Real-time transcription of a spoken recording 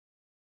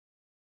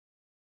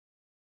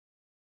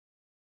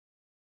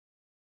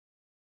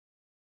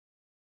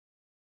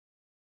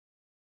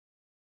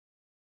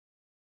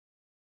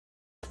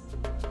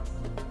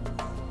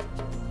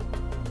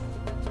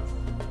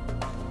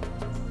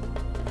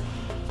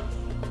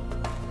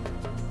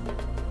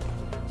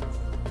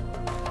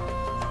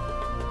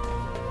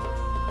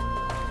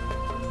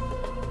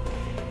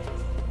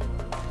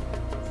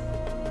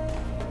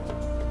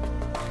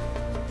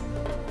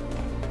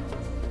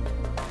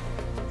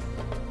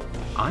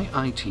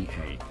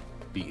IITA,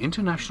 the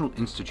International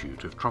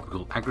Institute of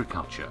Tropical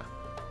Agriculture,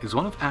 is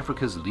one of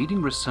Africa's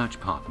leading research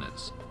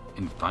partners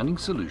in finding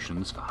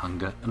solutions for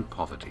hunger and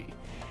poverty.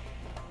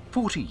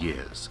 40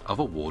 years of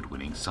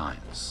award-winning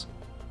science.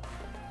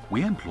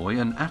 We employ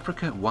an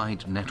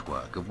Africa-wide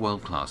network of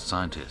world-class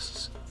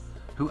scientists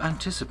who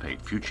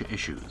anticipate future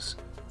issues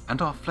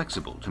and are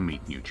flexible to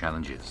meet new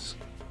challenges.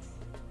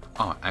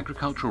 Our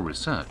agricultural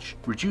research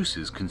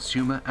reduces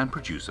consumer and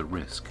producer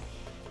risk,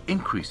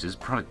 increases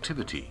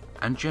productivity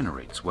and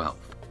generates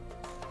wealth.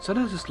 So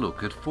let us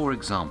look at 4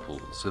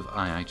 examples of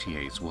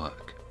IITA's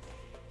work.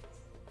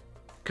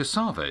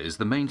 Cassava is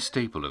the main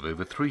staple of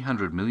over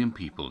 300 million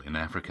people in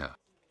Africa.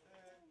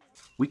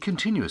 We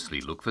continuously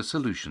look for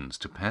solutions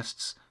to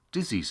pests,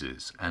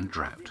 diseases and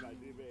drought.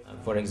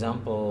 For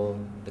example,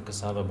 the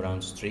cassava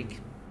brown streak.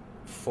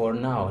 For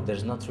now,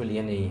 there's not really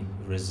any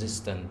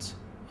resistant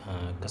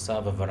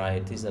cassava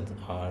varieties that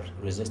are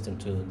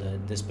resistant to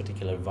this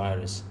particular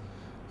virus.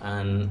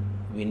 And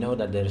we know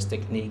that there's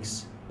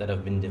techniques that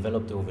have been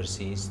developed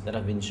overseas that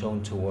have been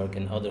shown to work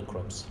in other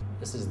crops.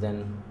 This is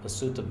then a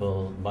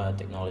suitable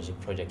biotechnology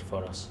project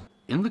for us.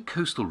 In the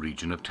coastal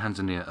region of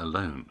Tanzania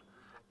alone,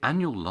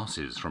 annual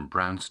losses from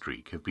brown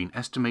streak have been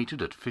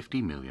estimated at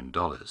 $50 million.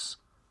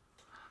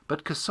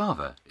 But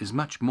cassava is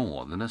much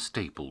more than a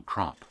staple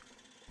crop.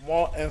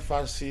 More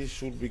emphasis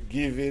should be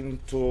given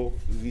to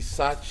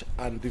research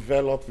and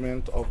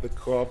development of the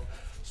crop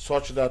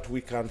such that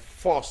we can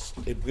force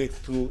a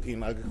breakthrough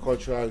in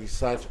agricultural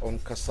research on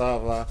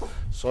cassava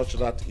such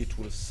that it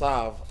will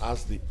serve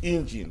as the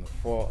engine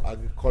for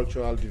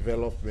agricultural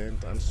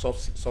development and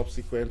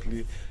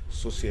subsequently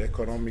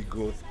socioeconomic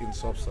growth in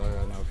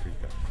sub-Saharan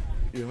Africa.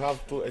 You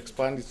have to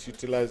expand its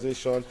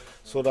utilization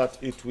so that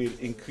it will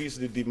increase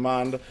the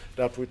demand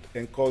that would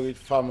encourage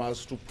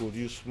farmers to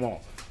produce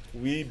more.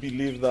 We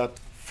believe that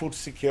food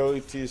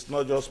security is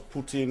not just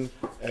putting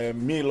a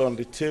meal on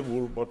the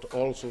table, but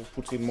also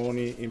putting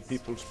money in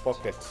people's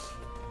pockets.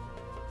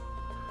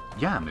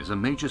 Yam is a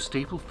major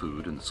staple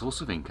food and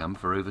source of income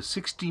for over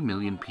 60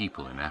 million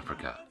people in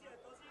Africa,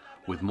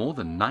 with more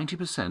than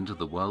 90% of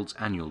the world's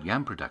annual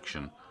yam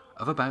production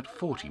of about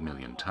 40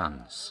 million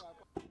tons.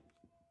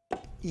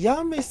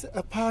 Yam is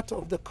a part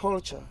of the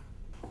culture.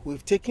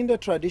 We've taken the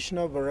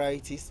traditional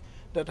varieties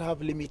that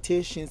have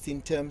limitations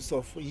in terms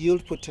of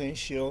yield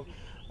potential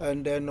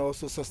and then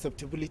also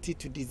susceptibility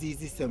to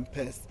diseases and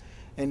pests,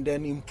 and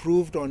then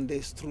improved on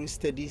this through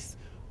studies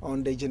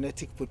on the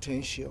genetic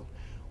potential.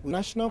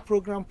 National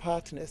program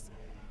partners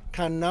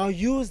can now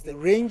use the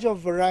range of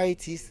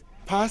varieties,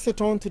 pass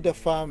it on to the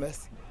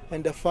farmers,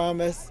 and the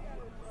farmers,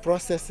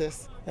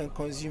 processors, and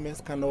consumers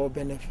can all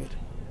benefit.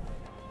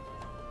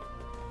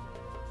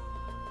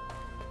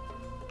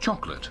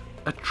 Chocolate,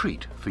 a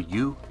treat for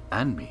you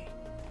and me.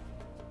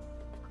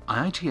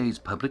 IITA's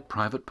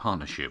public-private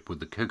partnership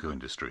with the cocoa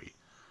industry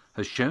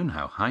has shown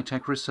how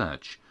high-tech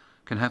research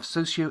can have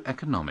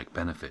socio-economic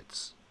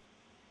benefits.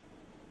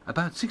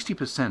 About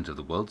 60% of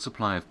the world's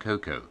supply of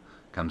cocoa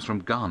comes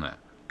from Ghana,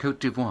 Côte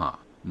d'Ivoire,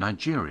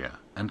 Nigeria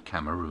and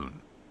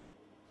Cameroon.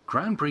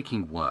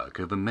 Groundbreaking work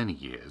over many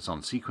years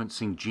on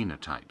sequencing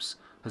genotypes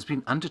has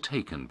been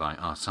undertaken by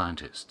our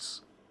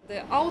scientists.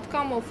 The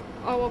outcome of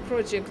our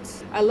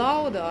project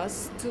allowed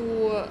us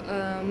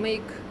to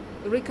make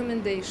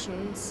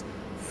recommendations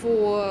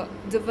for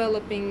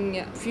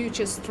developing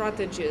future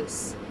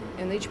strategies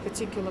in each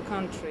particular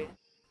country.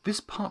 This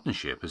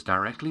partnership has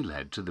directly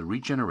led to the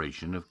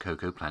regeneration of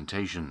cocoa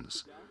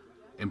plantations,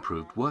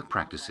 improved work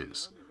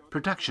practices,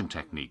 production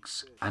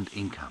techniques and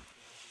income.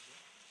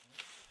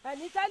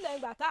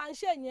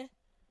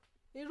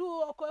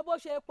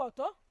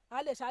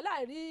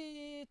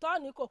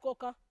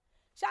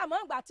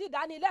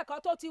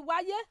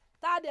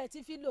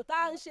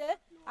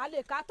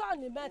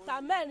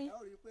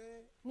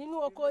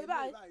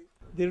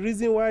 The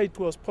reason why it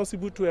was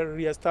possible to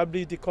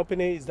re-establish the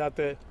company is that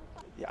the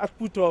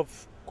output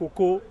of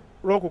cocoa,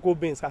 raw cocoa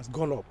beans has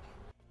gone up.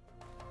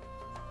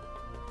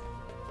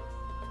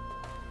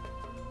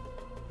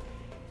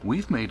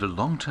 We've made a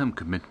long-term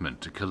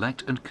commitment to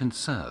collect and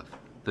conserve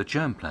the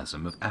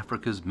germplasm of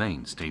Africa's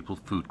main staple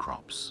food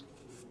crops.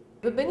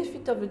 The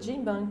benefit of a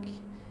gene bank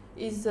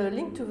is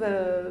linked to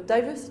the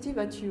diversity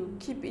that you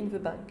keep in the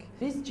bank.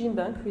 This gene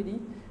bank really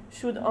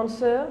should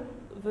answer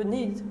the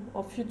needs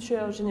of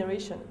future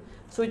generations.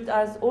 So it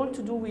has all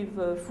to do with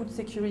food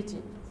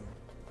security.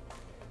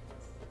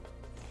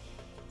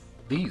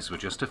 These were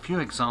just a few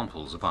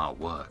examples of our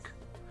work.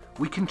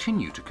 We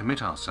continue to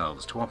commit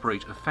ourselves to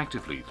operate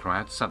effectively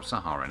throughout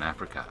sub-Saharan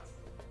Africa,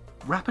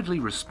 rapidly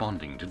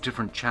responding to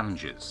different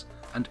challenges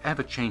and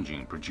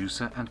ever-changing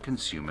producer and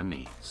consumer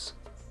needs,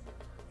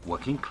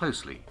 working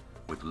closely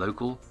with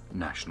local,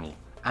 national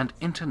and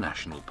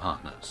international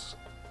partners.